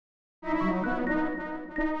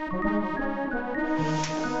Hey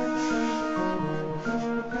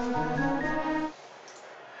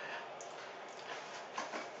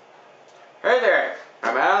there,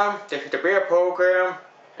 I'm Adam, this is the beer program,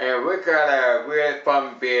 and we got a really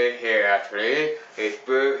fun beer here actually. It's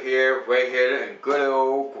brewed here, right here in good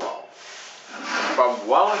old Guam, from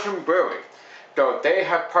Wellington Brewery. So they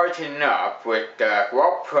have partnered up with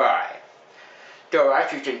Guam Pride. So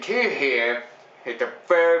as you can see here, it's a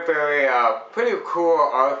very pretty cool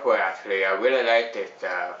artwork actually. I really like this.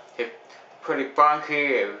 It's pretty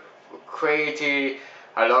funky, and crazy.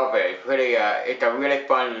 I love it. It's a really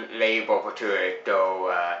fun label to it.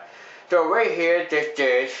 So right here, this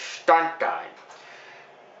is Stuntine.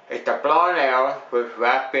 It's a blonde ale with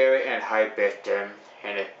raspberry and hibiscus,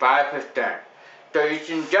 and it's 5%. So you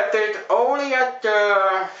can get it only at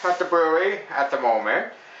the brewery at the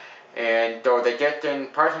moment. And so they get in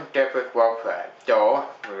partnership with World Pride. So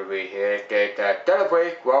we'll be here to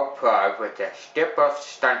celebrate World Pride with a sip of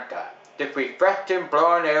Stuntine. This refreshing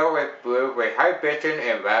blonde ale is brewed with hibiscus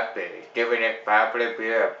and raspberries, giving it fabulous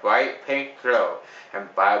beer a bright pink glow and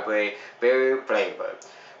vibrant berry flavor.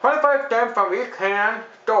 25 cents from each can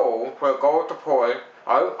sold will go to support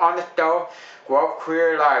out on the stove, Grove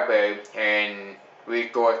Queer Library, and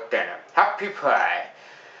Resource Center. Happy Pride!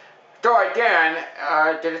 So again,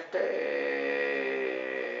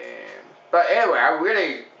 but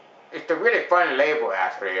anyway, it's a really fun label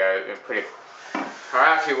actually. I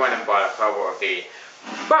actually went and bought a couple of these.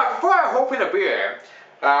 But before I open the beer,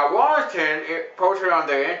 Wellington posted on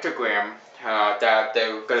their Instagram that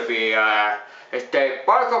they were going to be, it's the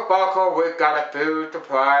Buckle, we got a food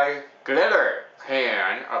supply glitter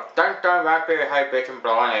can of Stuntine Raspberry Hibiscus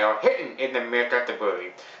Blonde Ale hidden in the midst of the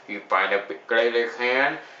brewery. You find a glitter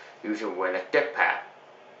can, you should win a gift pack.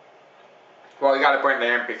 Well, you gotta bring the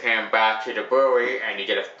empty can back to the brewery and you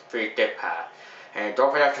get a free gift pack. And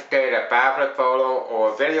don't forget to take a fabulous photo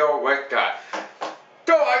or video with that.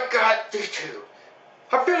 So I got these two.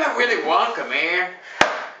 I feel like Willy Wonka, man.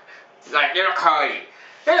 Like little Cardi.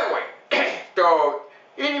 Anyway, so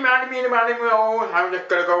I'm just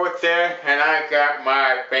gonna go with this, and I got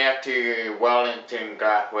my fancy Wellington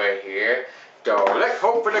glass right here. So let's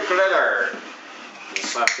hope for the glitter.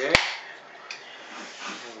 Okay.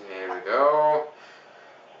 There we go.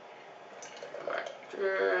 Right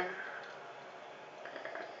there.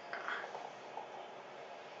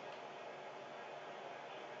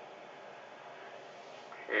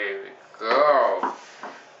 Here we go.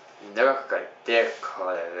 Look at this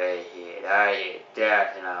color right here.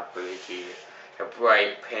 That's not pretty. The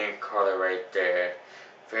bright pink color right there.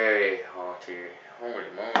 Very healthy. Holy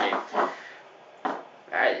moly.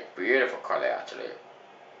 That is a beautiful color actually.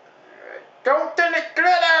 Don't let it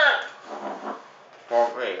glitter! Well,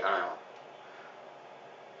 wait, I don't know.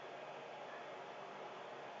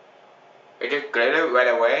 Is it glitter right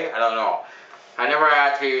away? I don't know. I never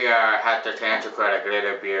actually had the chance to try a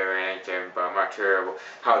glitter beer or anything, but I'm not sure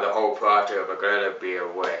how the whole process of a glitter beer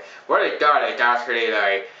works. What it does is actually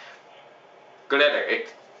like glitter.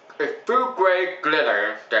 It's food grade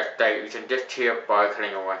glitter that you can just cheer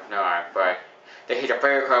sparkling or whatnot, but this is a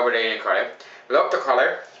very carbonated color. Love the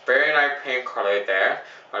color. Very nice pink color there.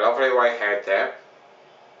 A lovely white head there.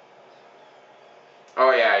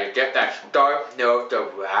 Oh yeah, you get that dark note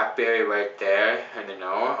of raspberry right there in the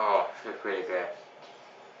nose. Oh, it's really good.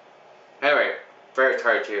 Anyway, very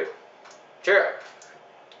tired too. Cheers!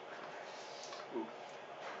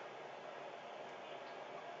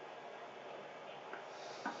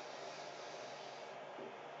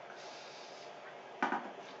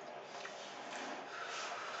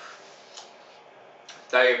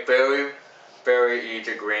 That is very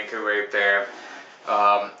easy drinking right there.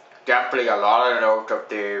 Definitely a lot of notes of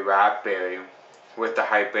the raspberry with the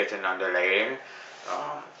hibiscus underlaying.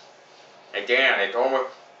 Again, it's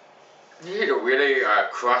almost, this is a really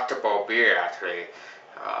crushable beer actually.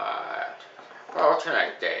 What can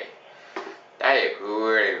I say? That is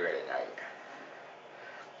really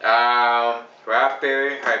nice.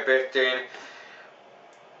 Raspberry, hibiscus,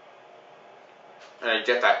 and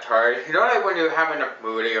just that tart. You know, like when you're having a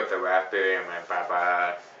smoothie of the raspberry and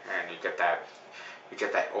you get that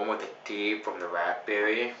almost a tea from the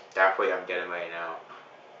raspberry. That's what I'm getting right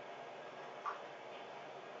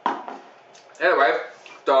now. Anyway,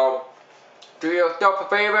 so do yourself a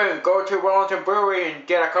favor and go to Wellington Brewery and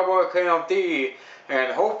get a couple of cans of these,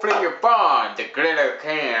 and hopefully you find the glitter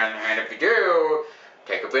can. And if you do,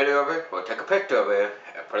 take a video of it or take a picture of it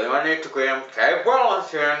and put it on Instagram. Tag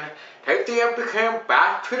Wellington. Take the empty can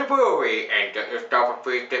back to the brewery and get yourself a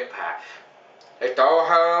free gift pack. It's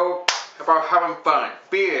all about having fun.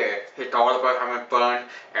 Beer is all about having fun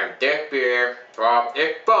and this beer, well,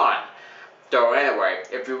 it's fun. So anyway,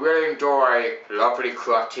 if you really enjoy lovely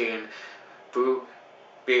crushing fruit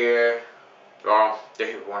beer, well,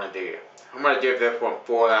 this is one of these. I'm gonna give this one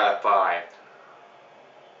 4 out of 5.